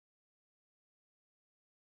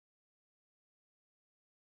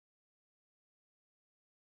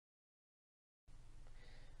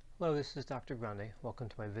Hello, this is Dr. Grande. Welcome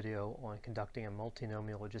to my video on conducting a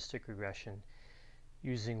multinomial logistic regression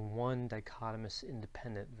using one dichotomous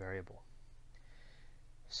independent variable.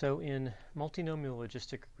 So in multinomial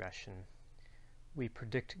logistic regression, we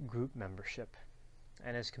predict group membership.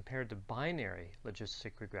 And as compared to binary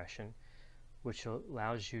logistic regression, which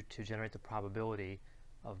allows you to generate the probability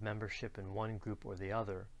of membership in one group or the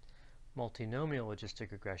other, multinomial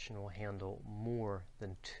logistic regression will handle more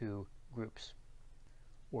than two groups,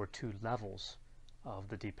 or two levels of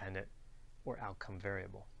the dependent or outcome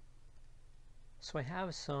variable. So I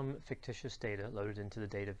have some fictitious data loaded into the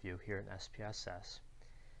data view here in SPSS,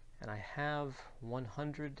 and I have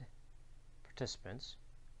 100 participants,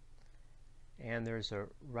 and there's a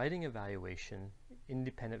writing evaluation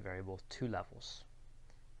independent variable of two levels,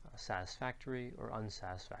 satisfactory or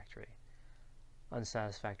unsatisfactory.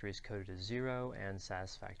 Unsatisfactory is coded as 0 and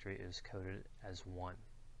satisfactory is coded as 1.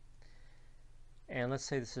 And let's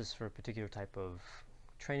say this is for a particular type of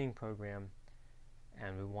training program,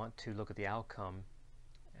 and we want to look at the outcome,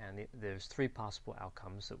 and there's three possible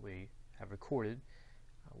outcomes that we have recorded,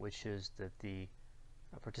 which is that the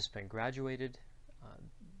participant graduated,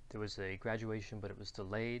 there was a graduation but it was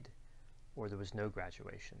delayed, or there was no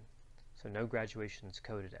graduation. So no graduation is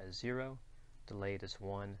coded as 0, delayed as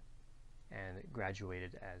 1, and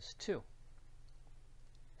graduated as 2.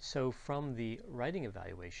 So from the writing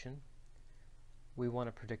evaluation, we want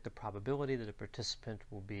to predict the probability that a participant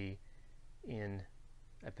will be in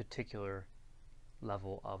a particular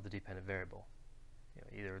level of the dependent variable.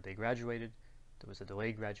 Either they graduated, there was a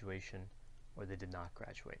delayed graduation, or they did not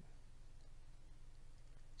graduate.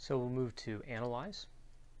 So we'll move to analyze,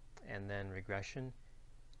 and then regression,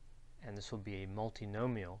 and this will be a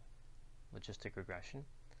multinomial logistic regression.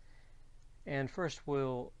 And first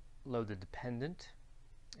we'll load the dependent.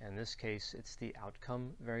 In this case, it's the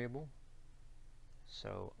outcome variable.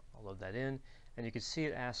 So I'll load that in, and you can see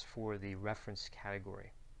it asks for the reference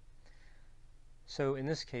category. So in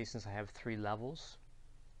this case, since I have three levels,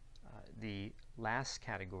 the last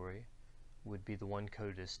category would be the one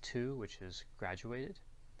coded as 2, which is graduated.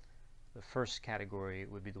 The first category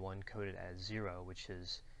would be the one coded as 0, which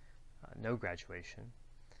is no graduation.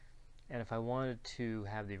 And if I wanted to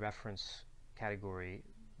have the reference category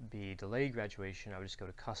be delayed graduation, I would just go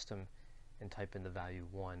to custom and type in the value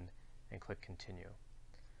 1 and click continue.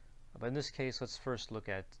 But in this case, let's first look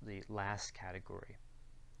at the last category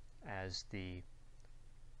as the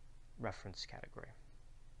reference category.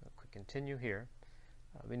 I'll click continue here.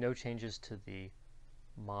 There'll be no changes to the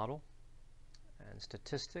model and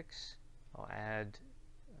statistics. I'll add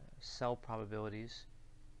cell probabilities,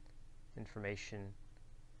 information,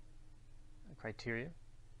 criteria.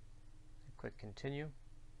 Click continue.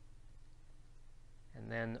 And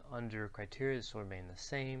then under criteria, this will remain the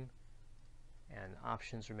same, and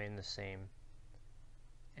options remain the same.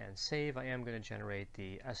 And save, I am going to generate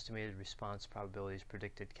the estimated response probabilities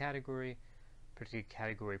predicted category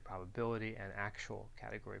probability, and actual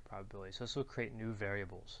category probability. So this will create new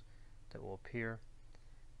variables that will appear.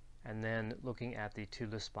 And then looking at the two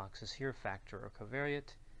list boxes here, factor or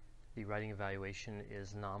covariate, the writing evaluation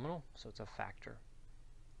is nominal, so it's a factor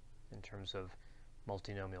in terms of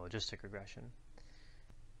multinomial logistic regression.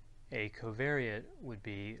 A covariate would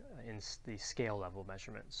be in the scale level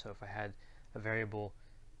measurement. So if I had a variable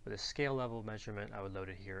with a scale level measurement, I would load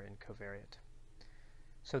it here in covariate.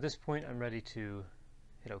 So at this point, I'm ready to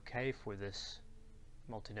hit OK for this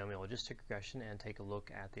multinomial logistic regression and take a look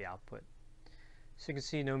at the output. So you can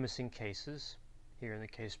see no missing cases here in the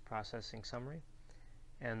case processing summary.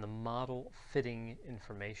 And the model fitting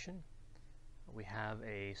information, we have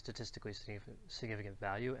a statistically significant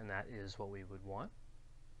value, and that is what we would want.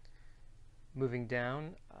 Moving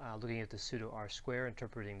down, looking at the pseudo R-square,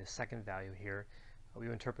 interpreting the second value here, we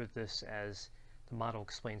interpret this as the model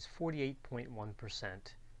explains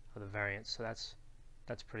 48.1% of the variance, so that's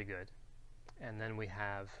pretty good. And then we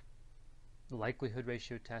have the likelihood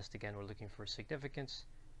ratio test. Again, we're looking for significance,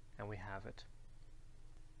 and we have it.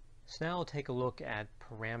 So now we'll take a look at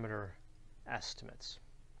parameter estimates.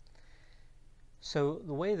 So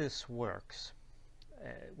the way this works,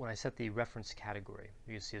 when I set the reference category,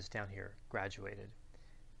 you can see it's down here, graduated,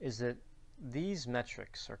 is that these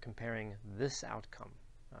metrics are comparing this outcome,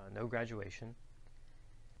 no graduation,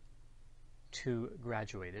 to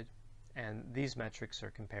graduated, and these metrics are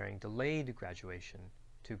comparing delayed graduation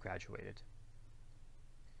to graduated.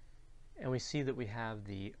 And we see that we have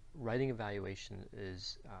the writing evaluation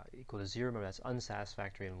is equal to 0, remember that's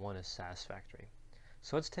unsatisfactory, and 1 is satisfactory.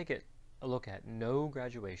 So let's take a look at no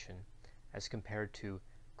graduation as compared to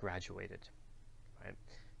graduated. Right?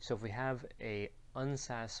 So if we have a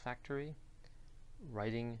unsatisfactory,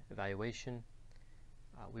 writing evaluation,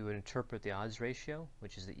 we would interpret the odds ratio,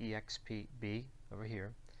 which is the EXPB over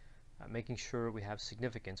here, making sure we have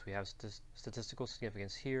significance. We have statistical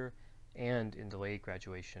significance here, and in delayed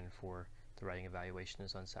graduation for the writing evaluation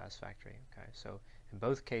is unsatisfactory. Okay, so in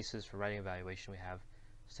both cases for writing evaluation we have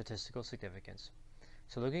statistical significance.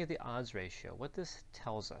 So looking at the odds ratio, what this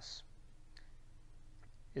tells us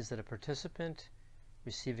is that a participant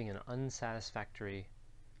receiving an unsatisfactory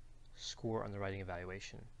score on the writing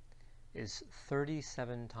evaluation is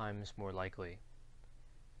 37 times more likely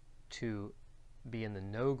to be in the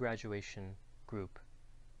no graduation group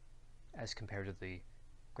as compared to the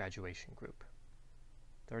graduation group.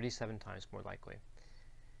 37 times more likely.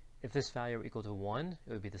 If this value were equal to 1,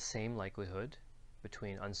 it would be the same likelihood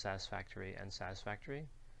between unsatisfactory and satisfactory. It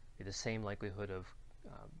would be the same likelihood of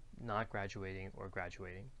not graduating or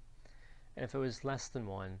graduating. And if it was less than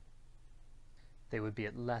 1, they would be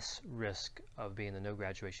at less risk of being in the no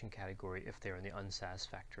graduation category if they're in the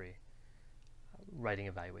unsatisfactory writing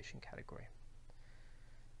evaluation category.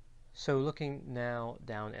 So looking now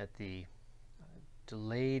down at the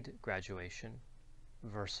delayed graduation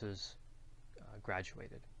versus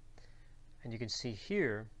graduated. And you can see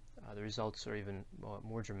here the results are even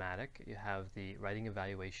more dramatic. You have the writing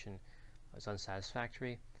evaluation as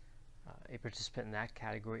unsatisfactory. A participant in that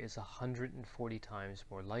category is 140 times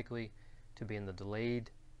more likely to be in the delayed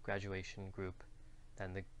graduation group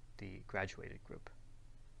than the graduated group.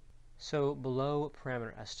 So below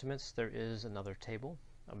parameter estimates there is another table,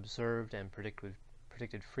 observed and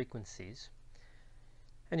predicted frequencies.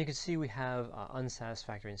 And you can see we have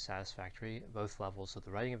unsatisfactory and satisfactory at both levels of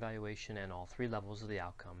the writing evaluation and all three levels of the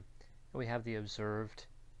outcome. And we have the observed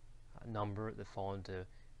number that fall into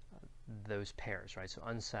those pairs, right? So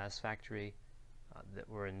unsatisfactory that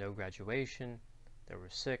were in no graduation, there were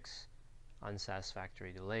 6.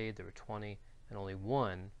 Unsatisfactory delayed, there were 20, and only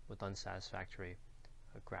 1 with unsatisfactory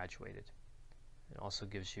graduated. It also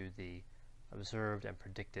gives you the observed and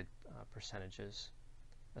predicted percentages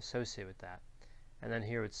associated with that. And then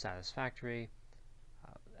here it's satisfactory.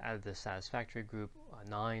 Out of the satisfactory group,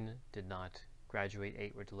 9 did not graduate,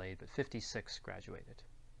 8 were delayed, but 56 graduated.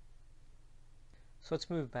 So let's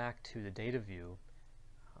move back to the data view.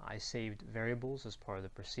 I saved variables as part of the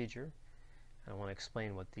procedure, and I want to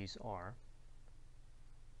explain what these are.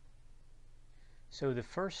 So the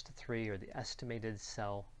first 3 are the estimated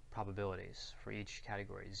cell probabilities for each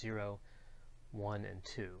category, 0, 1, and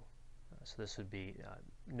 2. So this would be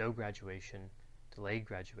no graduation, delayed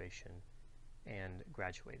graduation, and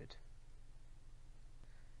graduated.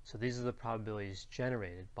 So these are the probabilities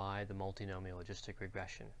generated by the multinomial logistic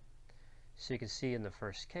regression. So you can see in the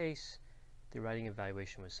first case, the writing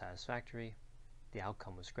evaluation was satisfactory, the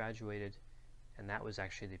outcome was graduated, and that was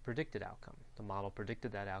actually the predicted outcome. The model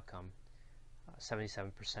predicted that outcome,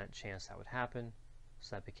 77% chance that would happen,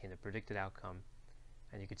 so that became the predicted outcome.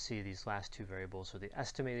 And you can see these last 2 variables are the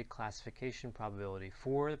estimated classification probability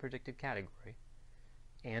for the predicted category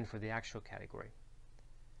and for the actual category.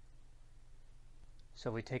 So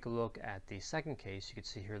if we take a look at the second case, you can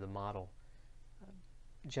see here the model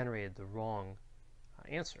generated the wrong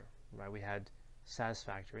answer, right? We had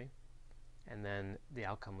satisfactory, and then the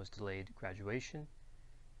outcome was delayed graduation.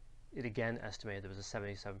 It again estimated there was a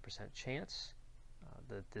 77% chance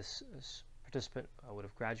that this participant would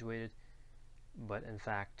have graduated, but in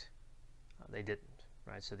fact they didn't,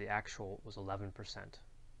 right? So the actual was 11%,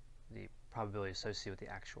 the probability associated with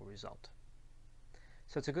the actual result.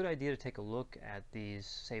 So it's a good idea to take a look at these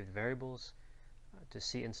saved variables to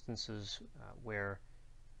see instances where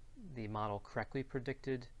the model correctly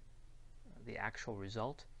predicted the actual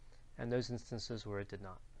result, and those instances where it did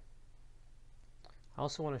not. I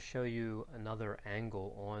also want to show you another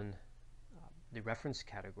angle on the reference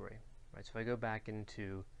category. Right? So if I go back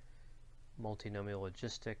into multinomial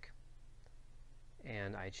logistic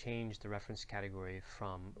and I change the reference category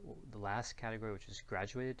from the last category, which is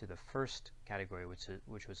graduated, to the first category,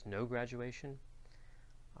 which was no graduation,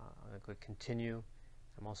 I'm going to click continue.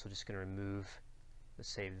 I'm also just going to remove the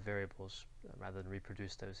saved variables rather than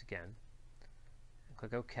reproduce those again. And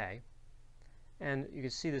click OK. And you can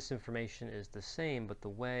see this information is the same, but the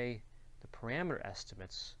way the parameter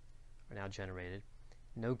estimates are now generated,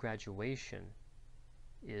 no graduation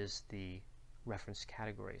is the reference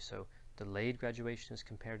category. So delayed graduation is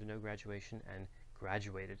compared to no graduation, and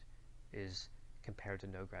graduated is compared to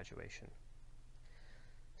no graduation.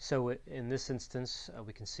 So in this instance,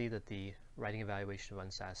 we can see that the writing evaluation of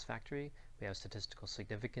unsatisfactory, we have statistical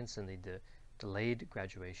significance in the delayed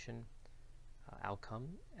graduation outcome,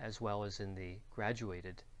 as well as in the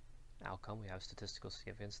graduated outcome. We have statistical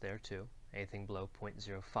significance there too. Anything below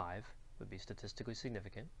 0.05 would be statistically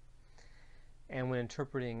significant. And when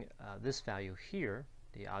interpreting this value here,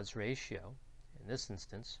 the odds ratio, in this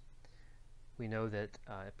instance, we know that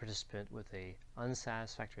a participant with a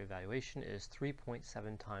unsatisfactory evaluation is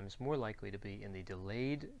 3.7 times more likely to be in the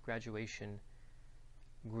delayed graduation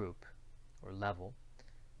group or level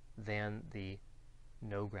than the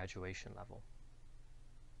no graduation level.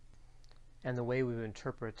 And the way we would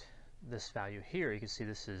interpret this value here, you can see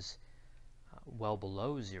this is well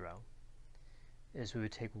below 0, is we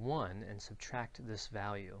would take 1 and subtract this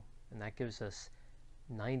value, and that gives us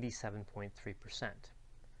 97.3%.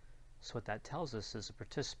 So what that tells us is a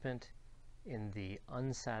participant in the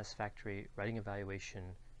unsatisfactory writing evaluation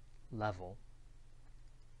level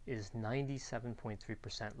is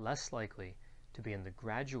 97.3% less likely to be in the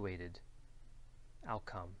graduated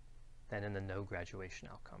outcome than in the no graduation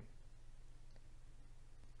outcome.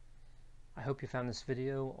 I hope you found this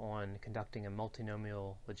video on conducting a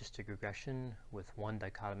multinomial logistic regression with one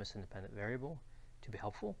dichotomous independent variable to be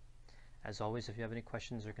helpful. As always, if you have any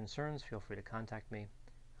questions or concerns, feel free to contact me.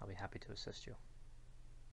 I'll be happy to assist you.